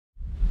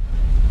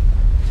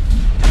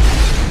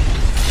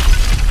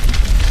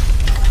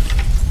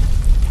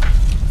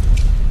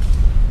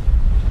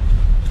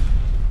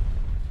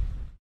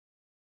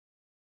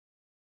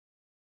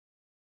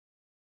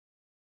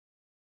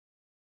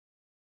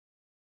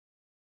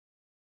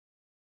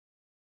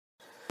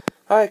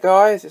Hi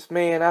guys, it's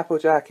me and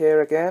Applejack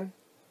here again,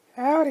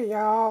 Howdy,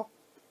 y'all.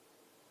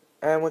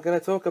 and we're going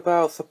to talk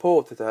about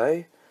support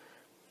today.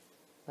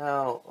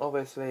 Now,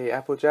 obviously,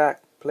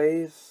 Applejack,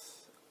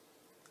 please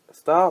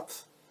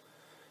start.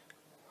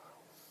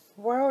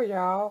 Well,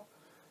 y'all,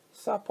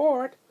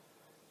 support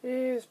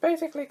is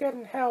basically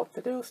getting help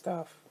to do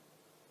stuff.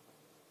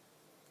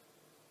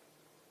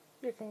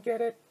 You can get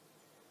it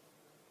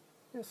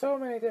in so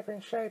many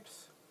different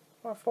shapes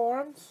or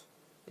forms.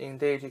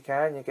 Indeed you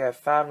can. You get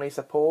family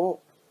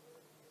support.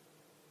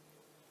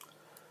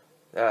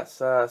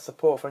 That's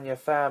support from your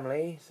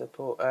family.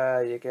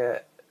 You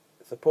get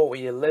support with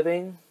your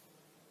living.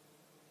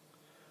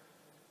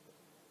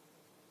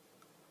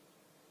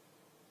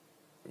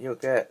 You'll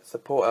get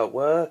support at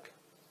work.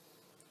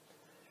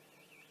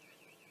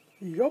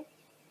 Yup.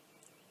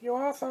 You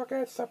also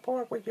get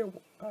support with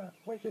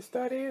your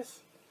studies.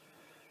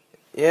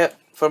 Yep,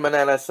 from an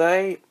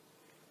LSA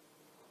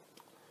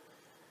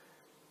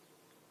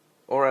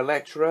or a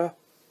lecturer.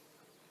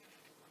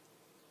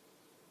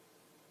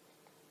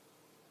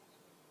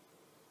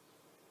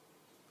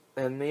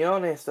 And the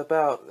honest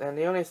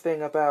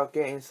thing about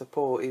getting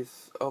support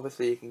is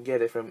obviously you can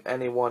get it from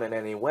anyone and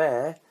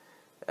anywhere,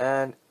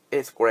 and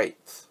it's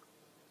great.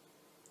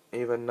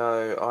 Even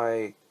though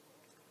I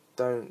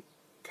don't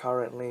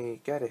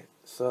currently get it,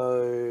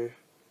 so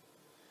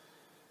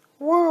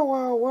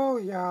Whoa,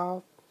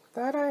 y'all.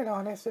 That ain't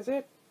honest, is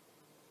it?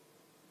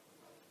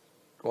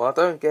 well, I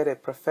don't get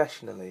it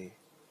professionally.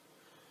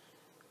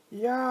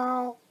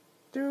 Y'all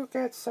do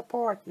get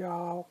support,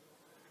 y'all.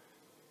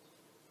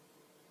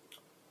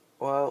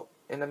 Well,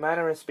 in a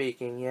manner of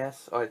speaking,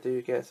 yes, I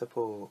do get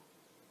support.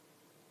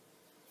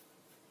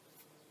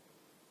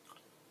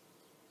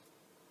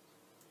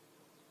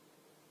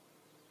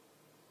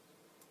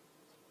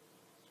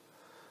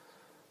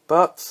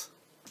 But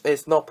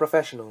it's not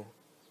professional.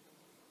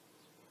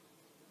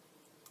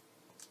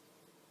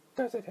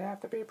 Does it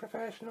have to be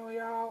professional,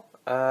 y'all?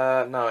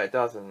 No, it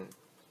doesn't.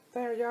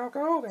 There y'all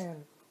go,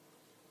 then.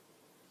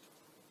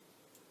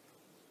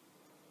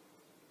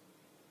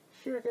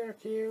 Sugar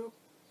cube.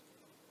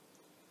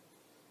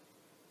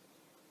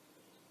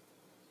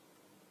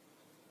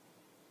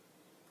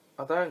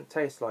 I don't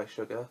taste like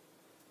sugar.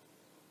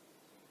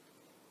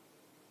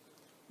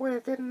 We're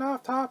getting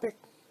off topic,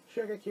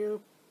 Sugar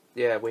Cube.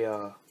 Yeah, we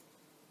are.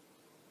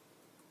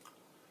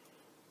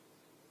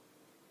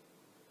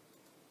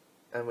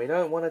 And we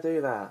don't want to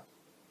do that.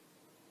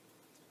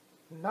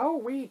 No,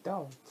 we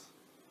don't.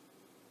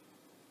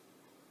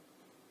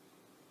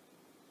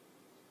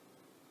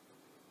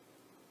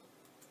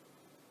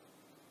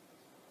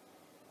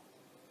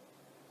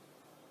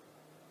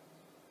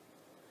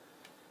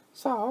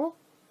 So,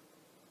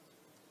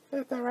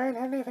 if there ain't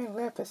anything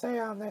left to say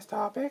on this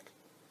topic,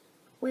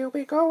 we'll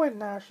be going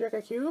now,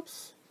 Sugar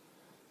Cubes.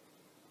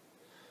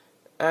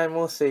 And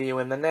we'll see you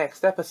in the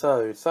next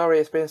episode. Sorry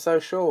it's been so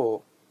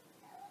short.